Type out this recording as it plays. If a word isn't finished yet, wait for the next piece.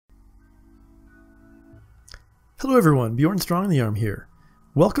Hello everyone, Bjorn Strong in the Arm here.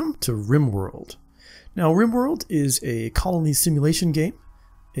 Welcome to RimWorld. Now RimWorld is a colony simulation game.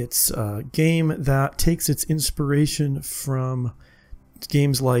 It's a game that takes its inspiration from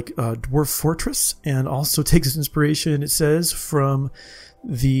games like Dwarf Fortress and also takes its inspiration, it says, from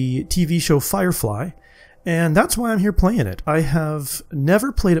the TV show Firefly. And that's why I'm here playing it. I have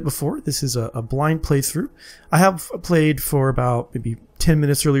never played it before. This is a blind playthrough. I have played for about maybe 10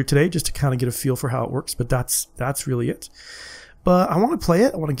 minutes earlier today just to kind of get a feel for how it works, but that's really it. But I want to play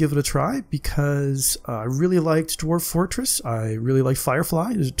it. I want to give it a try because I really liked Dwarf Fortress. I really like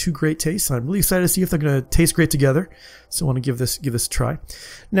Firefly. There's two great tastes. I'm really excited to see if they're going to taste great together. So I want to give this a try.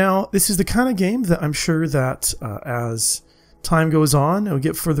 Now, this is the kind of game that I'm sure that as time goes on and we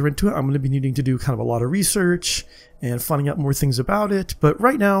get further into it, I'm going to be needing to do kind of a lot of research and finding out more things about it. But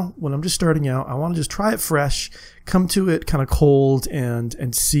right now, when I'm just starting out, I want to just try it fresh, come to it kind of cold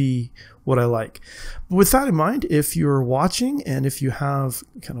and see what I like. But with that in mind, if you're watching and if you have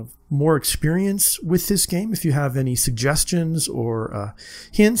kind of more experience with this game, if you have any suggestions or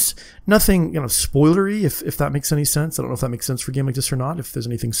hints, nothing spoilery, if that makes any sense. I don't know if that makes sense for a game like this or not, if there's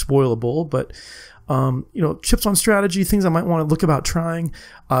anything spoilable, but chips on strategy, things I might want to look about trying,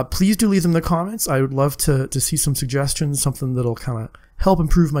 please do leave them in the comments. I would love to see some suggestions, something that'll kind of help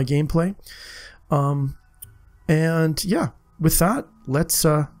improve my gameplay. And yeah, with that, let's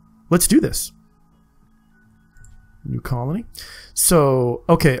do this. New colony. So,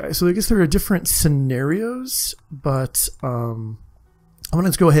 okay, so I guess there are different scenarios, but I'm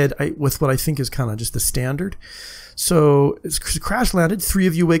going to go ahead with what I think is kind of just the standard. So, it's crash landed. 3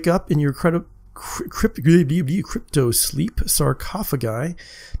 of you wake up in your crypto sleep sarcophagi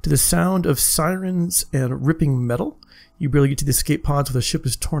to the sound of sirens and ripping metal. You barely get to the escape pods where the ship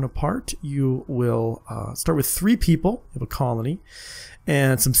is torn apart. You will start with 3 people. You have a colony.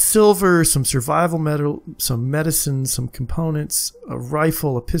 And some silver, some survival metal, some medicine, some components, a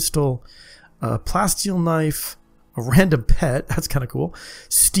rifle, a pistol, a plasteel knife, a random pet, that's kind of cool,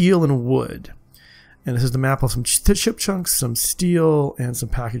 steel and wood. And this is the map of some ship chunks, some steel, and some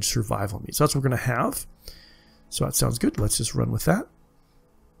packaged survival meat. So that's what we're going to have. So that sounds good. Let's just run with that.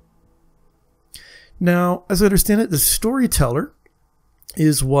 Now, as I understand it, the storyteller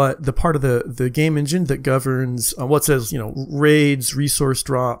is what the part of the game engine that governs what says, raids, resource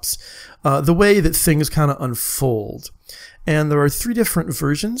drops, the way that things kind of unfold. And there are 3 different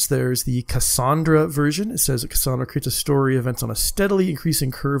versions. There's the Cassandra version. It says that Cassandra creates a story events on a steadily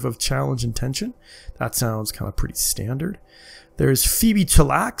increasing curve of challenge and tension. That sounds kind of pretty standard. There's Phoebe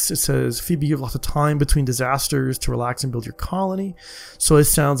Chillax. It says Phoebe, you have lots of time between disasters to relax and build your colony. So it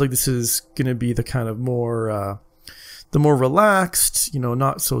sounds like this is going to be the kind of more the more relaxed,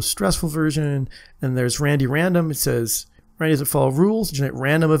 not so stressful version. And there's Randy Random. It says Randy doesn't follow rules, generate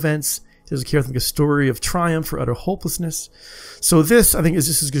random events. He doesn't care if it's a story of triumph or utter hopelessness. So this, I think, is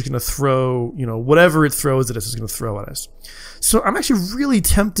just going to throw, whatever it throws at us is going to throw at us. So I'm actually really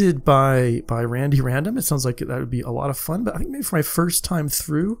tempted by Randy Random. It sounds like that would be a lot of fun. But I think maybe for my first time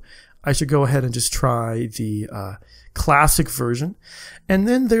through, I should go ahead and just try the classic version. And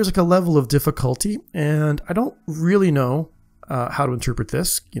then there's like a level of difficulty, and I don't really know how to interpret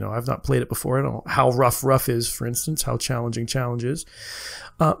this. I've not played it before. I don't know how rough is, for instance, how challenging challenge is.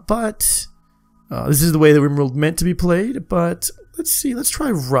 But this is the way that RimWorld meant to be played. But let's see. Let's try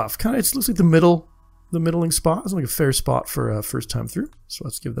rough. Kind of, it looks like the middling spot. It's like a fair spot for a first time through. So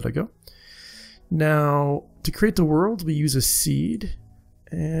let's give that a go. Now, to create the world, we use a seed.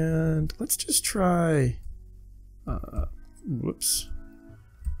 And let's just try,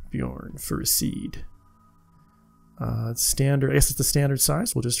 Bjorn for a seed. Standard, I guess it's the standard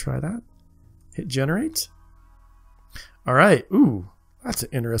size. We'll just try that. Hit generate. All right. Ooh, that's an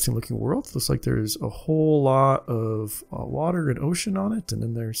interesting looking world. Looks like there's a whole lot of water and ocean on it. And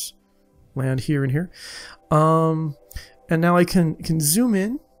then there's land here and here. And now I can zoom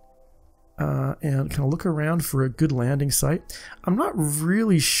in. And kind of look around for a good landing site. I'm not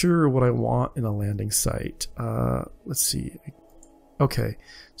really sure what I want in a landing site. Let's see. Okay,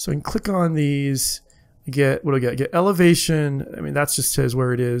 so I can click on these. I get what do I get? I get elevation. I mean, that just says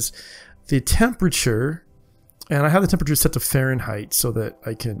where it is. The temperature, and I have the temperature set to Fahrenheit so that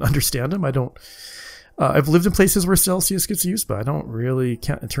I can understand them. I don't. I've lived in places where Celsius gets used, but I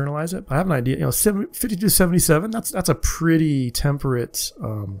can't internalize it. I have an idea. 52 to 77. That's a pretty temperate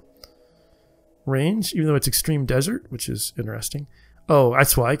range, even though it's extreme desert, which is interesting. Oh,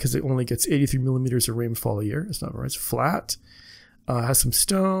 that's why, because it only gets 83 millimeters of rainfall a year. It's not right. It's flat. Has some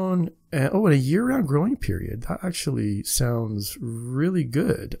stone. And a year-round growing period. That actually sounds really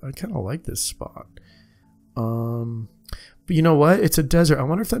good. I kind of like this spot. But you know what? It's a desert. I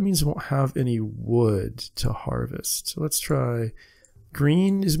wonder if that means it won't have any wood to harvest. So let's try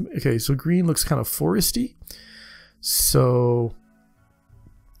green. Okay, so green looks kind of foresty. So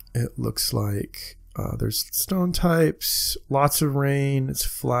it looks like there's stone types, lots of rain, it's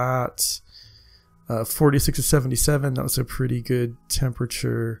flat. 46 to 77, that was a pretty good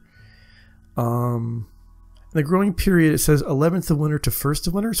temperature. The growing period, it says 11th of winter to 1st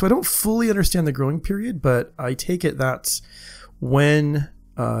of winter. So I don't fully understand the growing period, but I take it that's when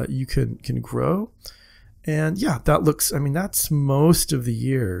you can grow. And yeah, that looks, I mean, that's most of the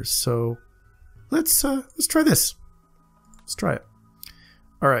year. So let's try this. Let's try it.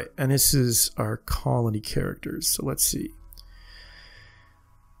 All right, and this is our colony characters. So let's see.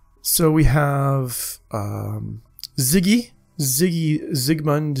 So we have Ziggy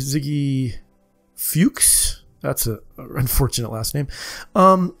Fuchs. That's an unfortunate last name.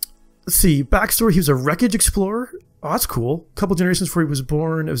 Let's see. Backstory, he was a wreckage explorer. Oh, that's cool. A couple generations before he was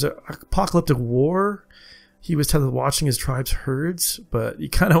born, it was an apocalyptic war. He was tethered watching his tribe's herds, but he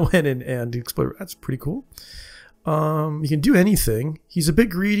kind of went in and explored. That's pretty cool. He can do anything. He's a bit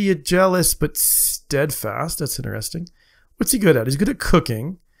greedy, jealous, but steadfast. That's interesting. What's he good at? He's good at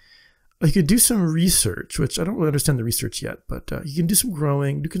cooking. He could do some research, which I don't really understand the research yet, but he can do some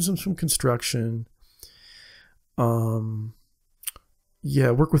growing, do some construction.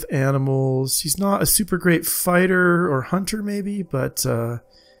 Yeah, work with animals. He's not a super great fighter or hunter, maybe, but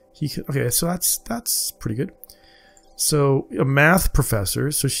he can. Okay, so that's pretty good. So a math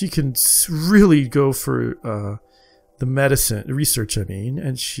professor, so she can really go for the research. I mean,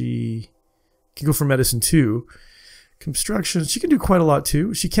 and she can go for medicine too. Construction, she can do quite a lot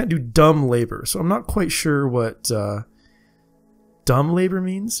too. She can't do dumb labor, so I'm not quite sure what dumb labor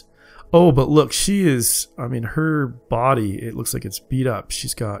means. Oh, but look, she is, I mean, her body, it looks like it's beat up.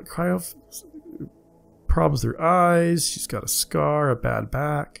 She's got problems with her eyes. She's got a scar, a bad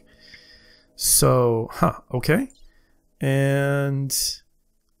back. So, okay. And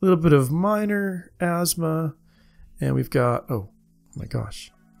a little bit of minor asthma. And we've got, oh my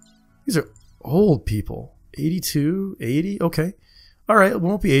gosh. These are old people. 82, 80, okay. All right, it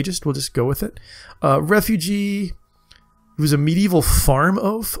won't be ageist. We'll just go with it. Refugee. He was a medieval farm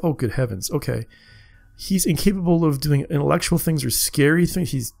oaf. Oh, good heavens. Okay. He's incapable of doing intellectual things or scary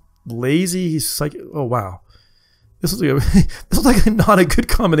things. He's lazy. He's like, oh, wow. This looks like not a good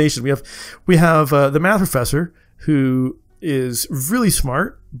combination. We have the math professor who is really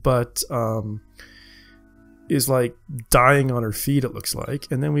smart, but is like dying on her feet, it looks like.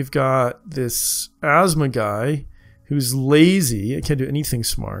 And then we've got this asthma guy who's lazy and can't do anything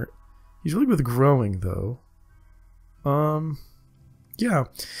smart. He's really good with growing, though. Yeah.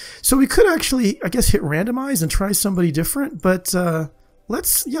 So we could actually, I guess, hit randomize and try somebody different, but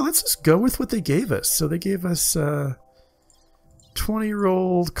let's just go with what they gave us. So they gave us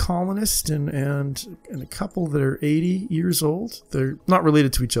 20-year-old colonist and a couple that are 80 years old. They're not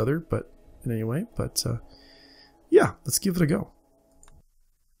related to each other, but in any way. But yeah, let's give it a go.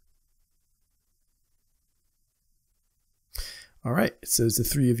 All right, it says the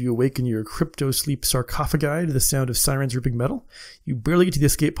three of you awaken your crypto-sleep sarcophagi to the sound of sirens ripping metal. You barely get to the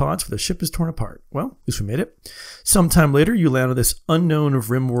escape pods, for the ship is torn apart. Well, at least we made it. Sometime later, you land on this unknown of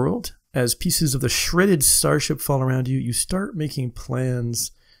RimWorld. As pieces of the shredded starship fall around you, you start making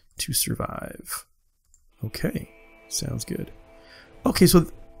plans to survive. Okay, sounds good. Okay, so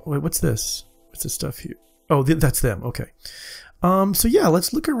wait, what's this? What's this stuff here? Oh, that's them. Okay. So yeah,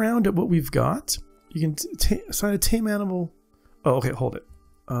 let's look around at what we've got. You can assign a tame animal. Oh, okay, hold it.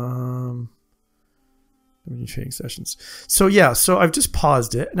 Training sessions. So yeah, so I've just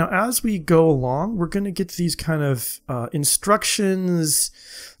paused it. Now, as we go along, we're going to get these kind of instructions.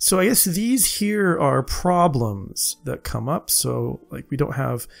 So I guess these here are problems that come up. So like we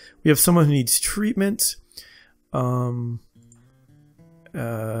have someone who needs treatment. If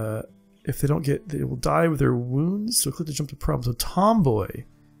they don't get, they will die with their wounds. So click to jump to problems. So Tomboy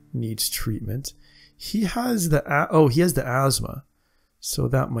needs treatment. He has the asthma, so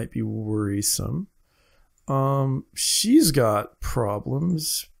that might be worrisome. She's got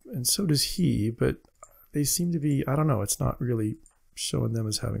problems, and so does he, but they seem to be, I don't know, it's not really showing them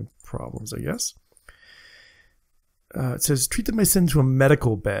as having problems, I guess. It says, treat them by sending to a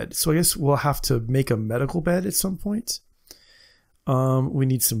medical bed. So I guess we'll have to make a medical bed at some point. We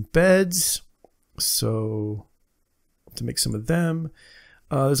need some beds, so to make some of them.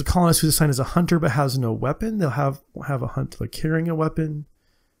 There's a colonist who's assigned as a hunter but has no weapon. They'll have a hunt like carrying a weapon.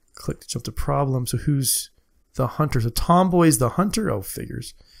 Click to jump to problem. So who's the hunter? So Tomboy's the hunter. Oh,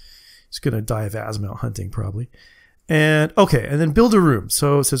 figures. He's gonna die of asthma out hunting probably. And okay, and then build a room.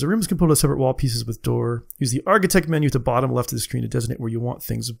 So it says a room is composed of separate wall pieces with door. Use the architect menu at the bottom left of the screen to designate where you want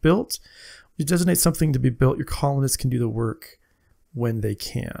things built. You designate something to be built, your colonists can do the work when they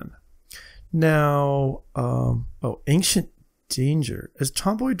can. Now, ancient danger. As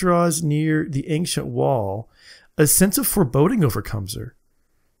Tomboy draws near the ancient wall, a sense of foreboding overcomes her.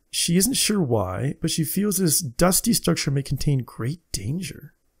 She isn't sure why, but she feels this dusty structure may contain great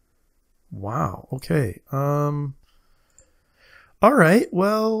danger. Wow. Okay. All right.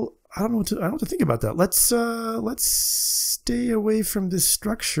 Well, I don't know what to think about that. Let's stay away from this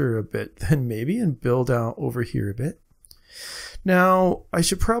structure a bit then maybe and build out over here a bit. Now, I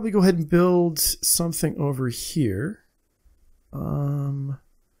should probably go ahead and build something over here.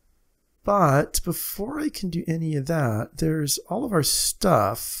 But before I can do any of that, there's all of our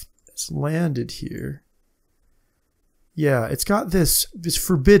stuff that's landed here. Yeah, it's got this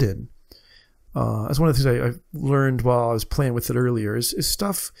forbidden. That's one of the things I learned while I was playing with it earlier is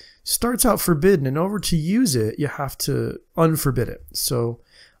stuff starts out forbidden, and in order to use it, you have to unforbid it. So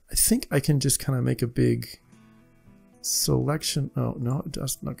I think I can just kind of make a big selection. Oh, no,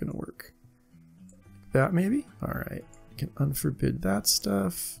 that's not going to work. That maybe? All right. I can unforbid that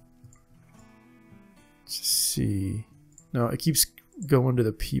stuff. Let's see. No, it keeps going to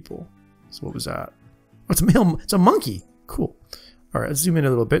the people. So what was that? Oh, it's a male. It's a monkey. Cool. All right, let's zoom in a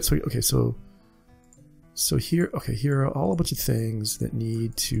little bit. So here, okay, here are all a bunch of things that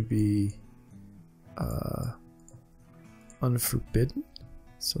need to be unforbidden.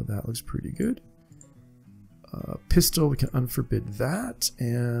 So that looks pretty good. Pistol, we can unforbid that.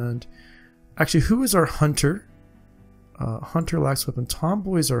 And actually, who is our hunter? Hunter lacks weapon.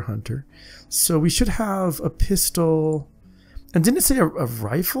 Tomboy's our hunter. So we should have a pistol. And didn't it say a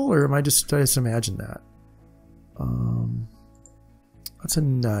rifle, or did I just imagine that? That's a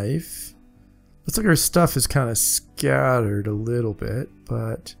knife. Looks like our stuff is kind of scattered a little bit,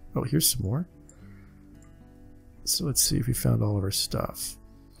 but oh, here's some more. So let's see if we found all of our stuff.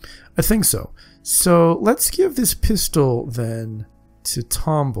 I think so. So let's give this pistol then to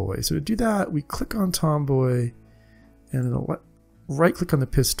Tomboy. So to do that, we click on Tomboy and then right click on the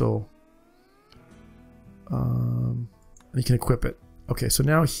pistol. And you can equip it. Okay, so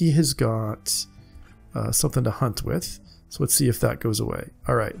now he has got something to hunt with. So let's see if that goes away.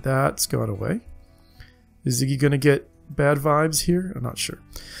 All right, that's gone away. Is he going to get bad vibes here? I'm not sure.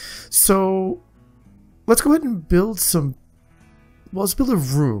 So let's go ahead and build some. Well, let's build a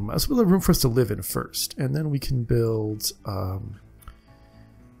room. Let's build a room for us to live in first, and then we can build a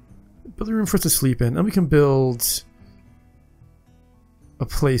room for us to sleep in. Then we can build a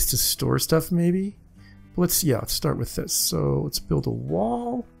place to store stuff, maybe. Let's start with this. So let's build a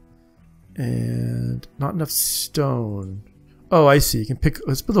wall, and not enough stone. Oh, I see. You can pick.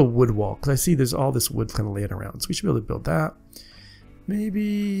 Let's build a wood wall because I see there's all this wood kind of laying around. So we should be able to build that.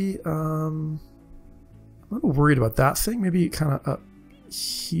 Maybe. I'm a little worried about that thing. Maybe kind of up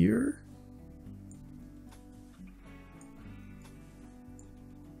here.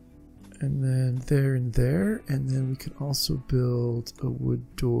 And then there and there. And then we can also build a wood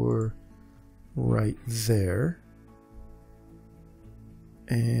door right there.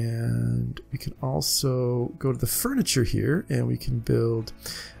 And we can also go to the furniture here and we can build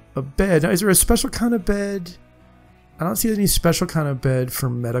a bed. Now, is there a special kind of bed? I don't see any special kind of bed for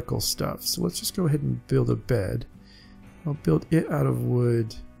medical stuff. So let's just go ahead and build a bed. I'll build it out of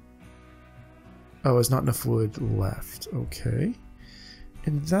wood. Oh, there's not enough wood left. Okay.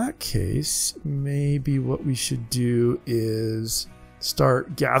 In that case, maybe what we should do is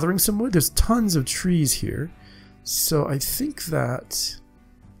start gathering some wood. There's tons of trees here. So I think that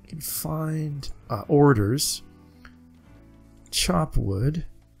I can find orders. Chop wood.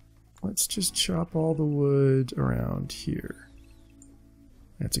 Let's just chop all the wood around here.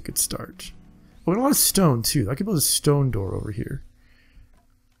 That's a good start. Oh, and a lot of stone too. I could build a stone door over here.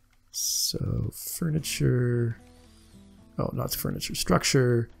 So furniture. Oh, not furniture.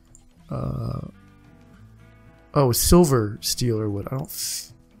 Structure. Oh, silver, steel, or wood. I don't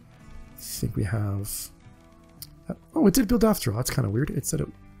think we have. Oh, it did build after all. That's kind of weird. It said it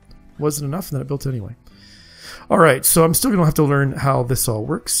wasn't enough, and then it built anyway. All right, so I'm still going to have to learn how this all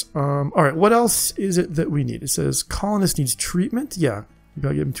works. All right, what else is it that we need? It says colonist needs treatment. Yeah, you got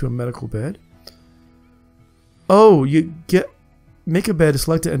to get him to a medical bed. Oh, make a bed,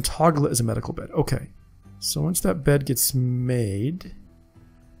 select it, and toggle it as a medical bed. Okay, so once that bed gets made,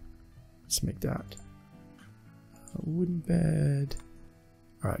 let's make that a wooden bed.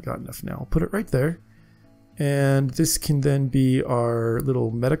 All right, got enough now. I'll put it right there. And this can then be our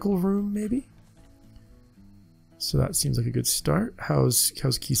little medical room, maybe. So that seems like a good start. How's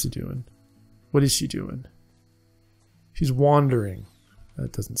Kisa doing? What is she doing? She's wandering.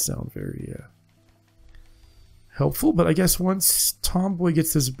 That doesn't sound very helpful, but I guess once Tomboy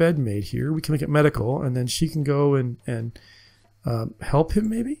gets this bed made here, we can make it medical, and then she can go and help him,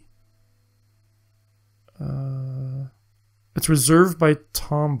 maybe? It's reserved by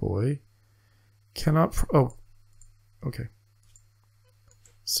Tomboy. Cannot... oh, okay.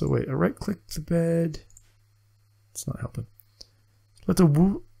 So wait, I right-click the bed. It's not helping. Let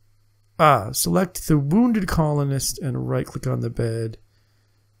the select the wounded colonist and right-click on the bed.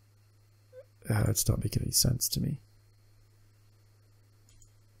 That's not making any sense to me.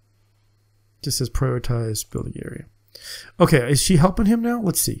 Just says prioritize building area. Okay, is she helping him now?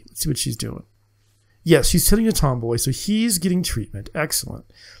 Let's see. Let's see what she's doing. Yes, she's sitting to Tomboy, so he's getting treatment. Excellent.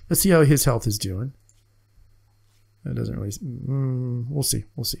 Let's see how his health is doing. That doesn't really... we'll see.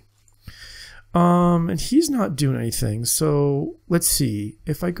 We'll see. And he's not doing anything, so let's see.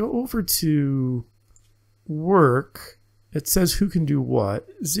 If I go over to work, it says who can do what.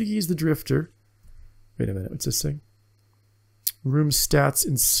 Ziggy's the drifter. Wait a minute, what's this thing? Room stats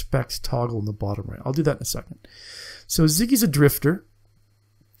inspect toggle in the bottom right. I'll do that in a second. So Ziggy's a drifter.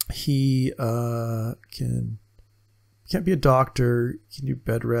 He can't be a doctor. He can do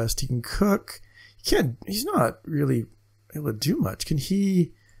bed rest. He can cook. He's not really able to do much. Can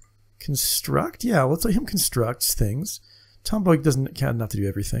he construct? Yeah, let's let him construct things. Tomboy can't enough to do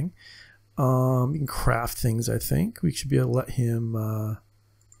everything. He can craft things, I think. We should be able to let him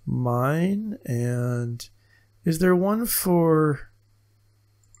mine. And is there one for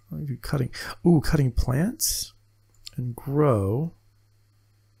cutting? Ooh, cutting plants and grow.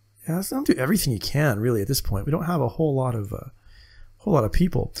 Yeah, let's not do everything you can really at this point. We don't have a whole lot of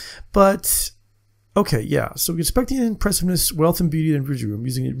people, but okay, yeah. So we inspect the impressiveness, wealth, and beauty in the room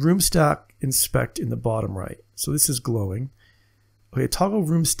using room stat inspect in the bottom right. So this is glowing. Okay, toggle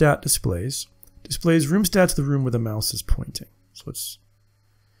room stat displays room stats to the room where the mouse is pointing. So it's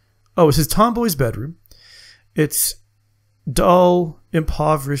it says Tomboy's bedroom. It's dull,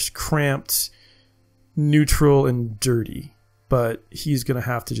 impoverished, cramped, neutral, and dirty. But he's going to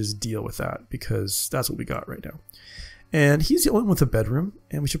have to just deal with that because that's what we got right now. And he's the only one with a bedroom.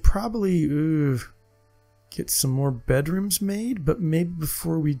 And we should probably get some more bedrooms made. But maybe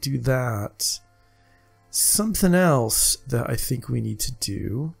before we do that, something else that I think we need to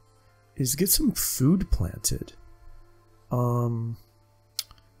do is get some food planted.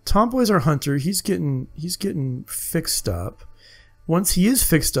 Tomboy's our hunter. He's getting fixed up. Once he is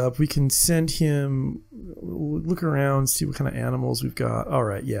fixed up, we can send him, look around, see what kind of animals we've got. All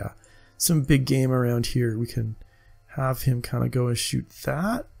right, yeah. Some big game around here. We can have him kind of go and shoot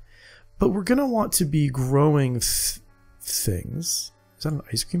that. But we're going to want to be growing things. Is that an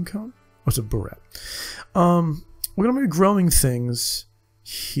ice cream cone? Oh, it's a burette. We're going to be growing things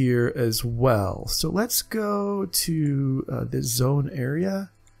here as well. So let's go to the zone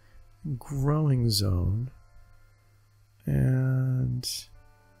area. Growing zone. And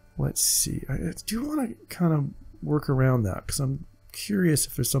let's see. I do want to kind of work around that because I'm curious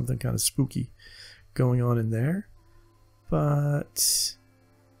if there's something kind of spooky going on in there. But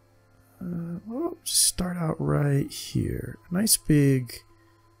we'll just start out right here. A nice big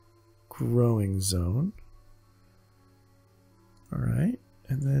growing zone. All right.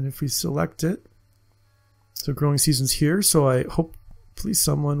 And then if we select it, so growing season's here. So I hope, please,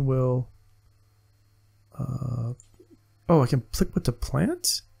 someone will. Oh, I can click with the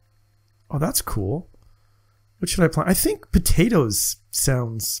plant? Oh, that's cool. What should I plant? I think potatoes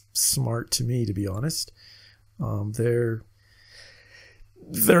sounds smart to me, to be honest. They're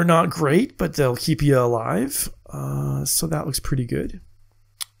not great, but they'll keep you alive. So that looks pretty good.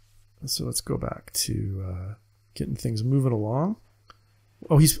 So let's go back to getting things moving along.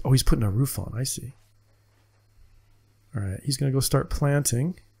 Oh, he's putting a roof on. I see. All right, he's gonna go start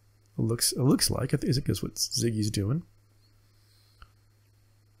planting. It looks like it. Is what Ziggy's doing.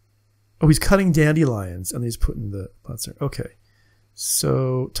 Oh, he's cutting dandelions and he's putting the plants there. Okay.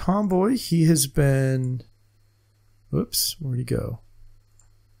 So Tomboy, he has been, whoops, where'd he go?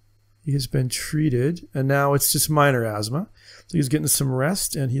 He has been treated and now it's just minor asthma. So he's getting some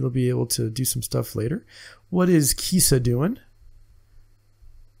rest and he'll be able to do some stuff later. What is Kisa doing?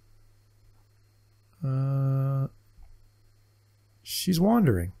 She's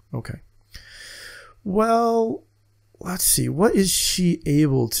wandering. Okay. Well, let's see. What is she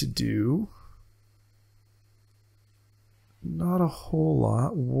able to do? Not a whole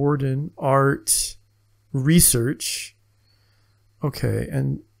lot. Warden, art, research. Okay,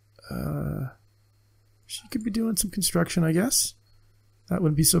 and she could be doing some construction, I guess. That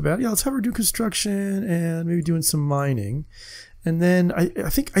wouldn't be so bad. Yeah, let's have her do construction and maybe doing some mining. And then I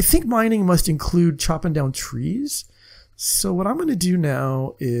think mining must include chopping down trees. So what I'm going to do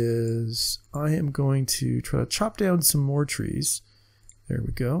now is I am going to try to chop down some more trees. There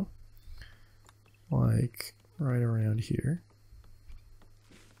we go. Like right around here.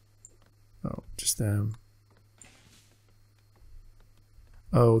 Oh, just them.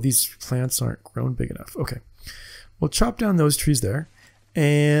 Oh, these plants aren't grown big enough. Okay. We'll chop down those trees there.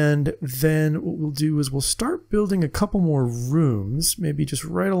 And then what we'll do is we'll start building a couple more rooms, maybe just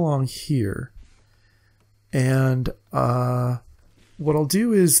right along here. And what I'll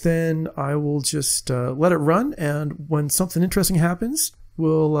do is then I will just let it run, and when something interesting happens,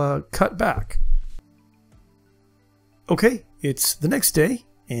 we'll cut back. Okay, it's the next day,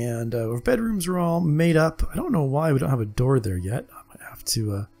 and our bedrooms are all made up. I don't know why we don't have a door there yet. I might have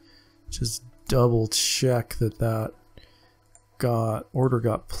to just double check that order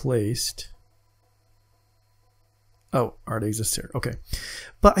got placed. Oh, already exists here. Okay.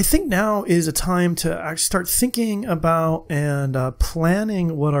 But I think now is a time to actually start thinking about and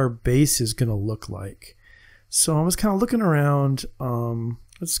planning what our base is going to look like. So I was kind of looking around.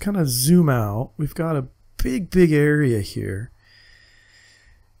 Let's kind of zoom out. We've got a big area here.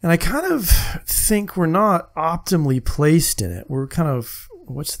 And I kind of think we're not optimally placed in it. We're kind of,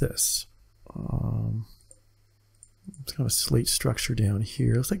 what's this? It's kind of a slate structure down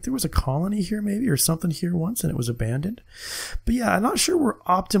here. Looks like there was a colony here maybe, or something here once, and it was abandoned. But yeah, I'm not sure we're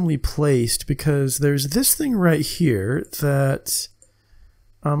optimally placed because there's this thing right here that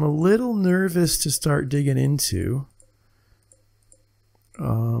I'm a little nervous to start digging into.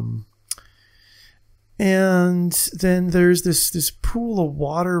 And then there's this pool of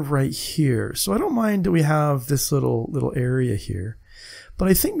water right here. So I don't mind that we have this little area here. But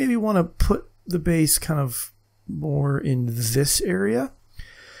I think maybe we want to put the base kind of more in this area.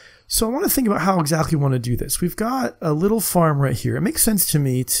 So I want to think about how exactly we want to do this. We've got a little farm right here. It makes sense to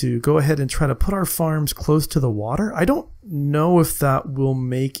me to go ahead and try to put our farms close to the water. I don't know if that will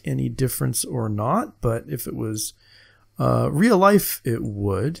make any difference or not, but if it was real life, it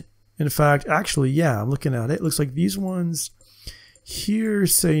would. In fact, actually, yeah, I'm looking at it. It looks like these ones here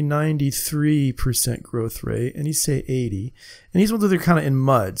say 93% growth rate, and these say 80. And these ones are kind of in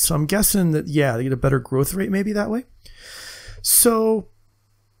mud. So I'm guessing that, yeah, they get a better growth rate maybe that way. So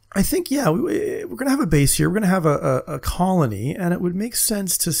I think, yeah, we're going to have a base here. We're going to have a colony, and it would make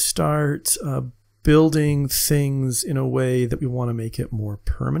sense to start building things in a way that we want to make it more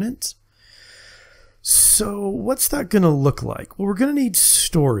permanent. So what's that going to look like? Well, we're going to need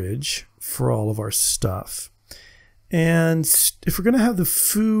storage for all of our stuff. And if we're going to have the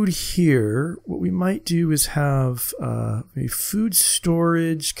food here, what we might do is have maybe food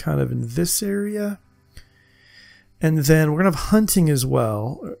storage kind of in this area. And then we're going to have hunting as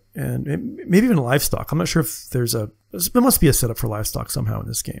well, and maybe even livestock. I'm not sure if there must be a setup for livestock somehow in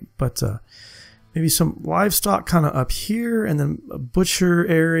this game. But maybe some livestock kind of up here, and then a butcher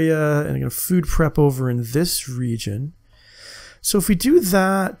area, and a food prep over in this region. So if we do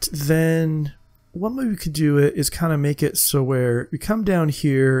that, then one way we could do it is kind of make it so where we come down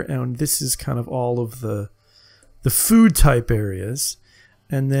here, and this is kind of all of the food type areas.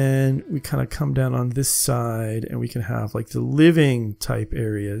 And then we kind of come down on this side, and we can have like the living type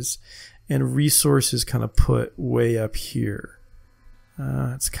areas and resources kind of put way up here.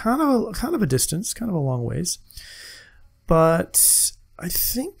 It's kind of a distance, kind of a long ways. But I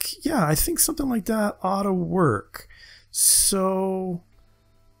think, yeah, I think something like that ought to work. So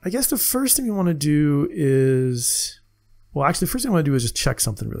I guess the first thing we want to do is, well, actually, the first thing I want to do is just check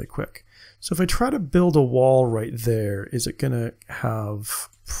something really quick. So if I try to build a wall right there, is it going to have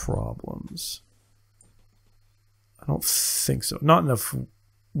problems? I don't think so. Not enough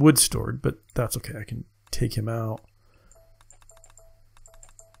wood stored, but that's okay. I can take him out.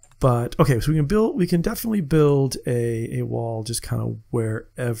 But okay, so we can definitely build a wall just kind of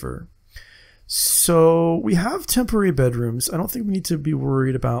wherever. So we have temporary bedrooms. I don't think we need to be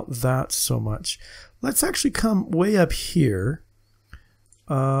worried about that so much. Let's actually come way up here.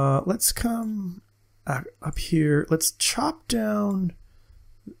 Let's come up here. Let's chop down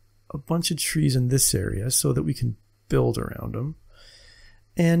a bunch of trees in this area so that we can build around them.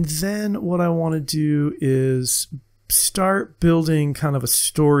 And then what I want to do is start building kind of a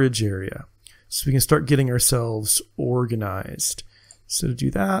storage area so we can start getting ourselves organized. So to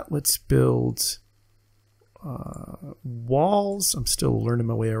do that, let's build walls. I'm still learning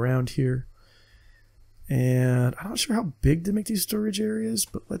my way around here. And I'm not sure how big to make these storage areas,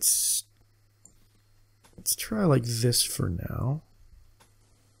 but let's try like this for now.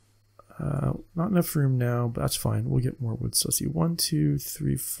 Not enough room now, but that's fine. We'll get more wood. So let's see, 1, 2,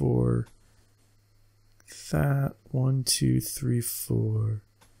 3, 4. That 1, 2, 3, 4.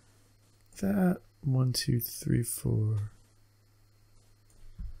 That 1, 2, 3, 4.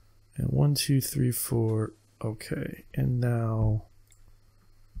 And 1, 2, 3, 4. Okay. And now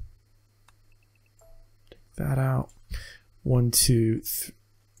take that out. 1, 2,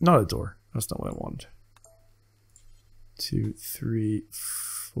 not a door. That's not what I wanted. 2, 3,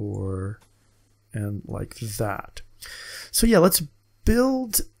 4, and like that. So yeah, let's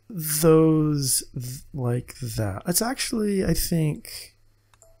build those like that. Let's actually, I think,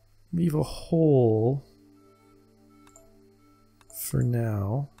 leave a hole for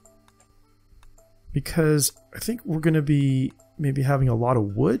now, because I think we're going to be maybe having a lot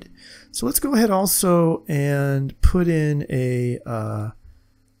of wood. So let's go ahead also and put in a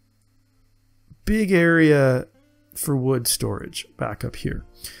big area for wood storage back up here.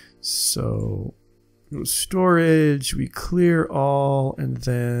 So storage, we clear all, and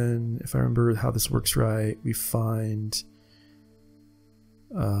then if I remember how this works right, we find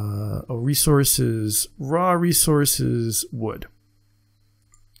resources, raw resources, wood.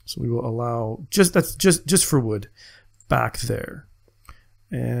 So we will allow that's just for wood back there.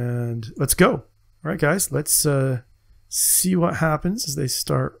 And let's go. All right, guys, let's see what happens as they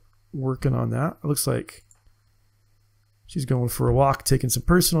start working on that. It looks like she's going for a walk, taking some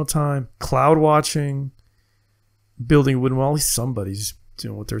personal time, cloud watching, building a wooden wall. Somebody's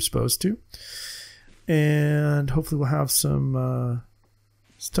doing what they're supposed to. And hopefully we'll have some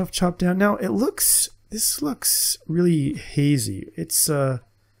stuff chopped down. Now this looks really hazy. It's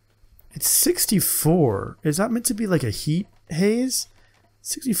 64. Is that meant to be like a heat haze?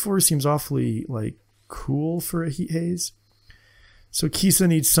 64 seems awfully like cool for a heat haze. So Kisa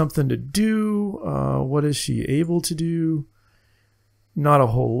needs something to do. What is she able to do? Not a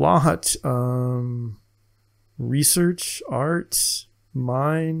whole lot. Research, art,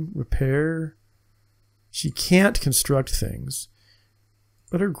 mine, repair. She can't construct things.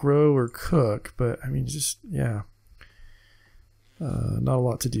 Let her grow or cook, but I mean, just, yeah. Not a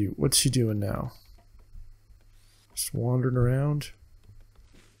lot to do. What's she doing now? Just wandering around.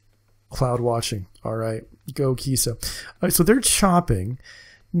 Cloud watching. All right. Go, Kisa. All right, so they're chopping.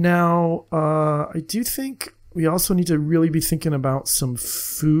 Now, I do think we also need to really be thinking about some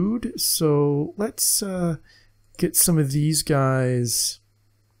food. So let's get some of these guys.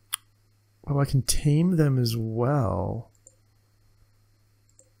 Oh, I can tame them as well.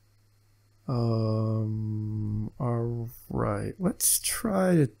 All right. Let's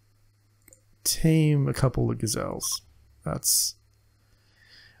try to tame a couple of gazelles. That's...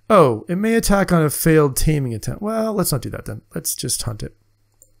 Oh, it may attack on a failed taming attempt. Well, let's not do that then. Let's just hunt it.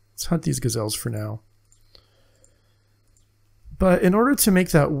 Let's hunt these gazelles for now. But in order to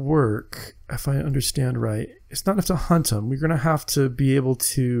make that work, if I understand right, it's not enough to hunt them. We're going to have to be able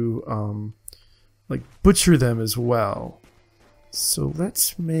to like butcher them as well. So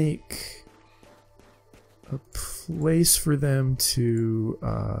let's make a place for them to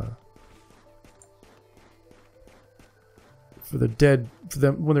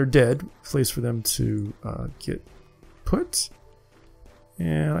when they're dead, place for them to get put.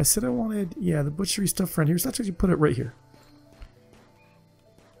 And I said I wanted, yeah, the butchery stuff around here. So let's actually put it right here.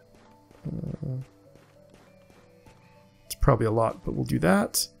 It's probably a lot, but we'll do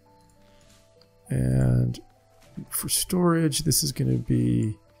that. And for storage, this is going to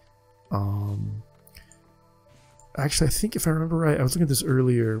be actually, I think if I remember right, I was looking at this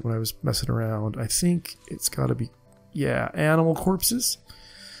earlier when I was messing around. I think it's got to be, yeah, animal corpses.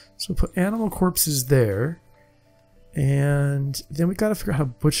 So we'll put animal corpses there. And then we got to figure out how to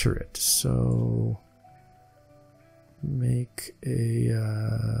butcher it. So make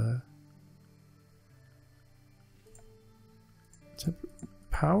a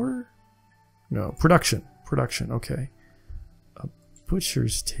power? No, production. Production, okay. A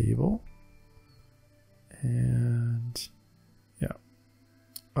butcher's table. And yeah.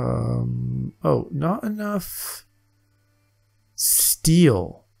 Oh, not enough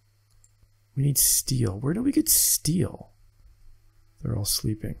steel. We need steel. Where do we get steel? They're all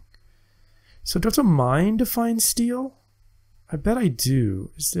sleeping. So do I have to mine to find steel? I bet I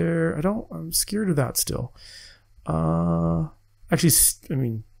do. Is there... I'm scared of that still. Actually, I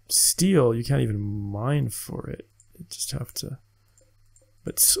mean, steel, you can't even mine for it. You just have to...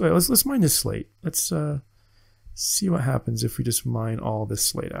 But let's mine this slate. Let's see what happens if we just mine all this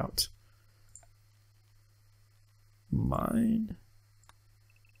slate out. Mine.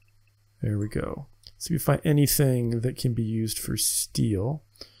 There we go. See if we find anything that can be used for steel.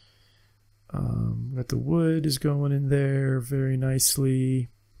 Got the wood is going in there very nicely.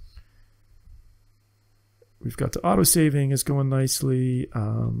 We've got the auto saving is going nicely.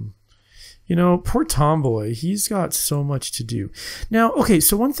 You know, poor Tomboy, he's got so much to do. Now, okay,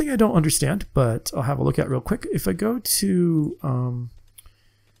 so one thing I don't understand, but I'll have a look at real quick. If I go to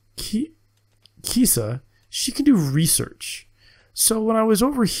Kisa, she can do research. So when I was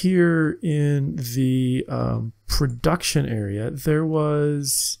over here in the production area, there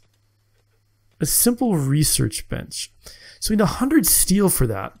was a simple research bench. So we need 100 steel for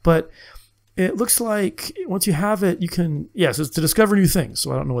that, but it looks like once you have it, you can, yes, it's to discover new things.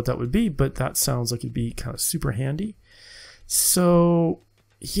 So I don't know what that would be, but that sounds like it'd be kind of super handy. So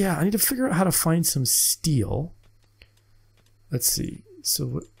yeah, I need to figure out how to find some steel. Let's see. So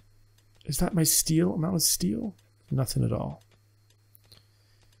what, is that my steel? Amount of steel? Nothing at all.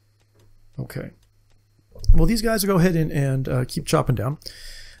 Okay. Well, these guys will go ahead and keep chopping down.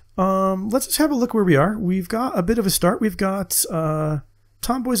 Let's just have a look where we are. We've got a bit of a start. We've got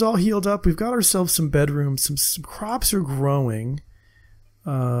Tomboy's all healed up. We've got ourselves some bedrooms. Some crops are growing.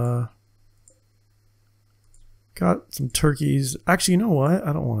 Got some turkeys. Actually, you know what?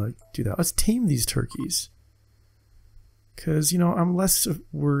 I don't want to do that. Let's tame these turkeys. Because, you know, I'm less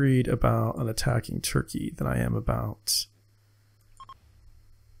worried about an attacking turkey than I am about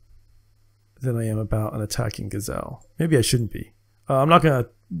an attacking gazelle. Maybe I shouldn't be. I'm not going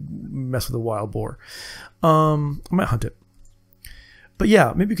to mess with a wild boar. I might hunt it. But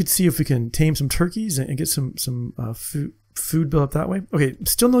yeah, maybe we could see if we can tame some turkeys and get some food built up that way. Okay,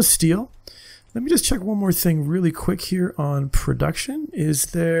 still no steel. Let me just check one more thing really quick here on production.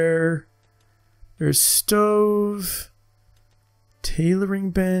 There's stove, tailoring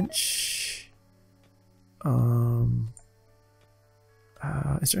bench.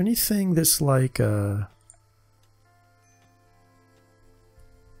 Is there anything that's like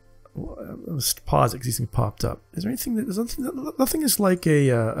let's pause it because these things popped up. Is there anything nothing is like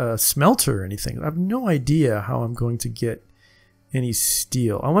a smelter or anything? I have no idea how I'm going to get any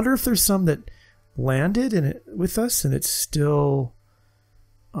steel. I wonder if there's some that landed in it with us and it's still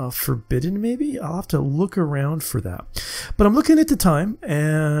forbidden. Maybe I'll have to look around for that. But I'm looking at the time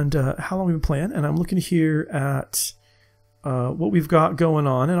and how long we've been playing, and I'm looking here at what we've got going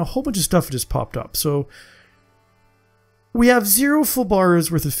on, and a whole bunch of stuff just popped up. So we have 0 full bars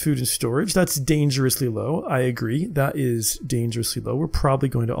worth of food and storage. That's dangerously low. I agree. That is dangerously low. We're probably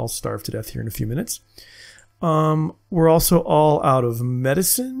going to all starve to death here in a few minutes. We're also all out of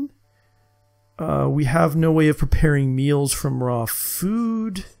medicine. We have no way of preparing meals from raw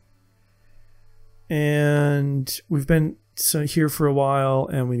food. And we've been here for a while,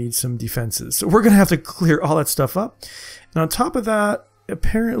 and we need some defenses. So we're going to have to clear all that stuff up. And on top of that,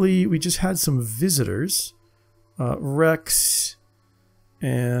 apparently we just had some visitors. Rex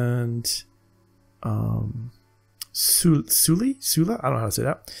and Sula? I don't know how to say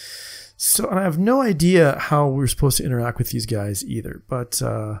that. So, and I have no idea how we're supposed to interact with these guys either. But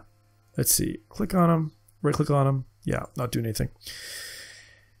let's see. Click on them. Right click on them. Yeah, not doing anything.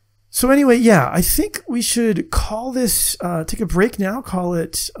 So anyway, yeah, I think we should call this, take a break now, call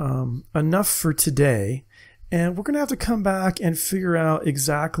it enough for today. And we're going to have to come back and figure out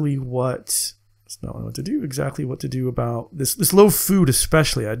exactly what to do about this low food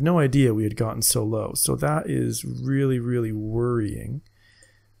especially. I had no idea we had gotten so low. So that is really, really worrying.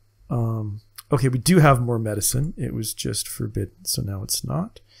 Okay, we do have more medicine. It was just forbidden, so now it's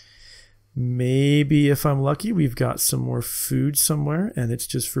not. Maybe if I'm lucky, we've got some more food somewhere and it's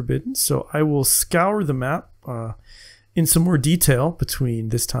just forbidden. So I will scour the map in some more detail between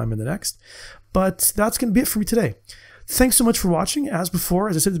this time and the next. But that's going to be it for me today. Thanks so much for watching. As before,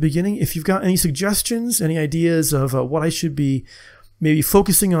 as I said at the beginning, if you've got any suggestions, any ideas of what I should be maybe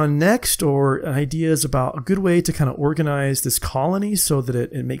focusing on next, or ideas about a good way to kind of organize this colony so that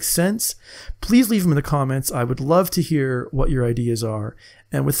it makes sense, please leave them in the comments. I would love to hear what your ideas are.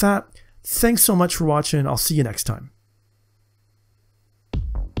 And with that, thanks so much for watching. I'll see you next time.